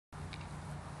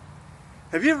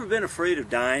Have you ever been afraid of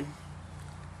dying?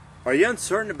 Are you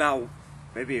uncertain about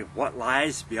maybe what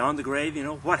lies beyond the grave? You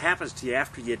know, what happens to you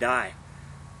after you die?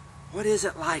 What is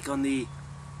it like on the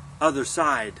other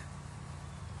side?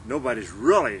 Nobody's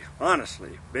really,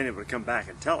 honestly, been able to come back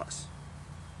and tell us.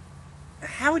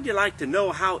 How would you like to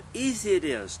know how easy it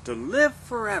is to live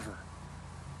forever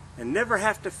and never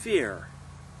have to fear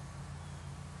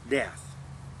death?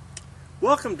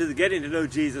 Welcome to the Getting to Know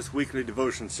Jesus weekly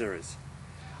devotion series.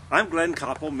 I'm Glenn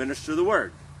Koppel, Minister of the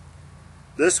Word.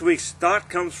 This week's thought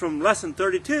comes from Lesson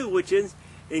 32, which is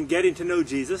in Getting to Know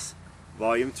Jesus,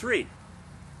 Volume 3.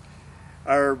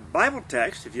 Our Bible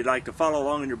text, if you'd like to follow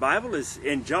along in your Bible, is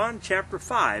in John chapter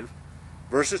 5,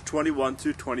 verses 21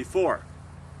 through 24.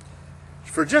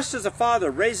 For just as the Father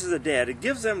raises the dead and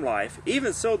gives them life,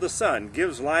 even so the Son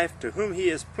gives life to whom he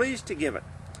is pleased to give it.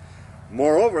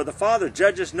 Moreover, the Father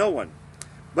judges no one,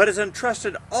 but has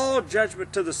entrusted all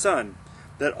judgment to the Son,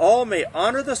 that all may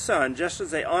honor the Son just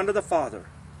as they honor the Father.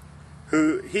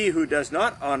 He who does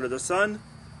not honor the Son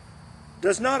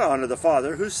does not honor the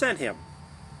Father who sent him.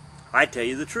 I tell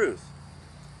you the truth.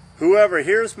 Whoever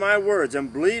hears my words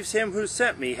and believes him who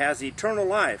sent me has eternal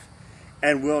life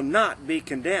and will not be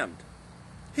condemned.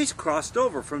 He's crossed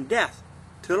over from death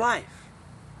to life.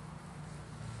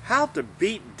 How to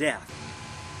beat death.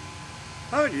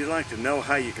 How would you like to know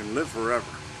how you can live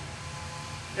forever?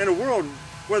 In a world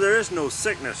where there is no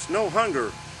sickness, no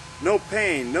hunger, no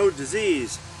pain, no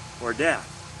disease, or death.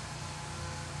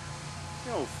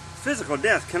 You know, physical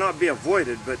death cannot be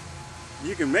avoided, but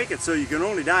you can make it so you can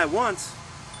only die once.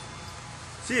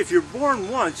 See, if you're born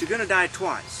once, you're going to die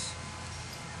twice.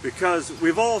 Because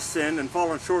we've all sinned and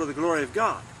fallen short of the glory of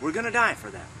God. We're going to die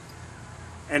for that.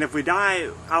 And if we die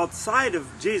outside of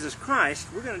Jesus Christ,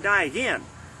 we're going to die again.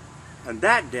 And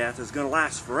that death is going to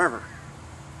last forever.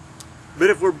 But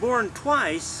if we're born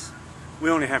twice, we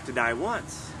only have to die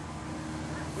once.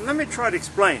 Let me try to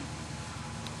explain.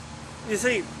 You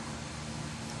see,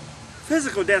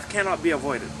 physical death cannot be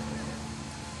avoided.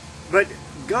 But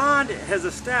God has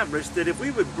established that if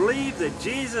we would believe that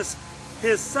Jesus,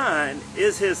 His Son,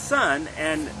 is His Son,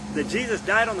 and that Jesus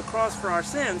died on the cross for our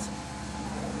sins,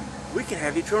 we can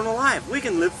have eternal life. We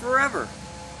can live forever.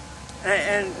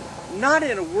 And not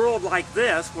in a world like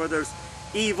this where there's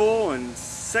evil and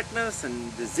sickness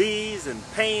and disease and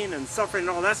pain and suffering and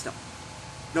all that stuff.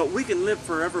 No, we can live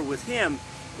forever with Him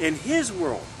in His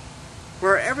world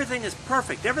where everything is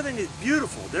perfect, everything is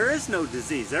beautiful. There is no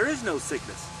disease, there is no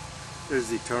sickness.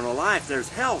 There's eternal life, there's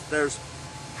health, there's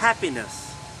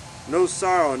happiness, no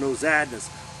sorrow, no sadness.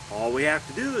 All we have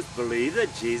to do is believe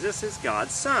that Jesus is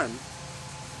God's Son.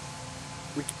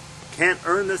 We can't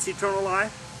earn this eternal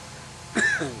life.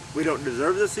 We don't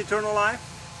deserve this eternal life.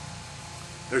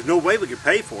 There's no way we could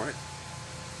pay for it.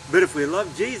 But if we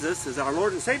love Jesus as our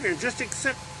Lord and Savior and just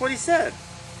accept what He said,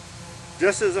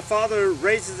 just as the Father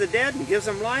raises the dead and gives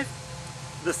them life,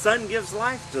 the Son gives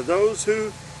life to those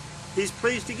who He's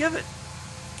pleased to give it.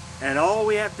 And all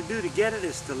we have to do to get it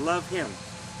is to love Him.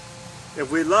 If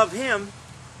we love Him,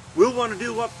 we'll want to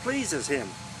do what pleases Him.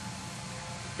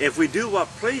 If we do what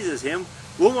pleases Him,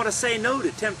 we'll want to say no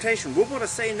to temptation. We'll want to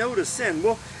say no to sin.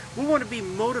 We'll want to be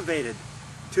motivated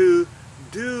to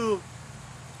do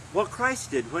what Christ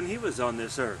did when He was on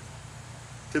this earth.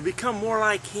 To become more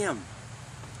like Him.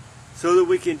 So that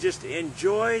we can just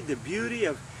enjoy the beauty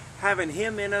of having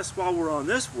Him in us while we're on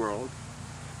this world.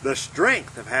 The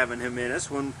strength of having Him in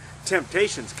us when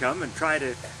temptations come and try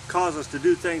to cause us to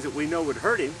do things that we know would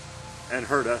hurt Him and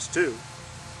hurt us too.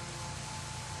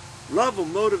 Love will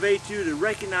motivate you to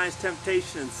recognize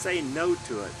temptation and say no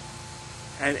to it.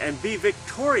 And be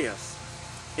victorious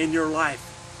in your life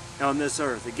on this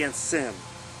earth against sin.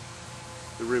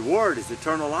 The reward is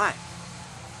eternal life.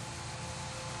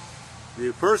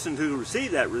 The person who will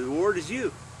receive that reward is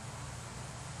you.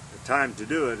 The time to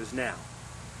do it is now.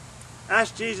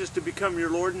 Ask Jesus to become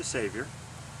your Lord and Savior.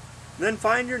 Then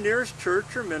find your nearest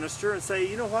church or minister and say,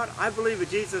 you know what, I believe that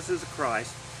Jesus is the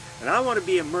Christ, and I want to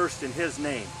be immersed in His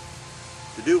name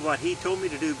to do what He told me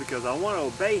to do because I want to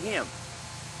obey Him,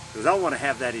 because I want to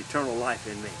have that eternal life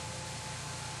in me.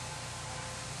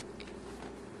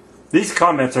 These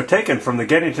comments are taken from the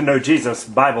Getting to Know Jesus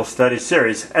Bible Study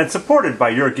series and supported by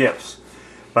your gifts.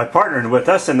 By partnering with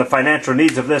us in the financial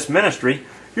needs of this ministry,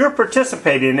 you're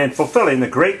participating in fulfilling the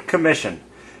Great Commission,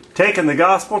 taking the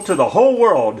gospel to the whole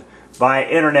world by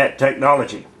internet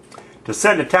technology. To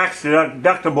send a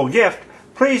tax-deductible gift,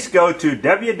 please go to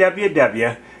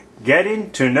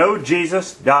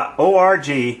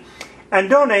www.gettingtoknowjesus.org and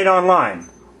donate online.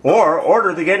 Or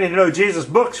order the Getting to Know Jesus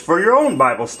books for your own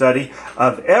Bible study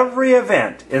of every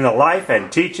event in the life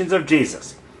and teachings of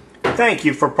Jesus. Thank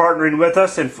you for partnering with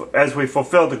us as we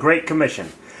fulfill the Great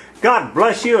Commission. God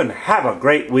bless you and have a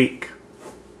great week.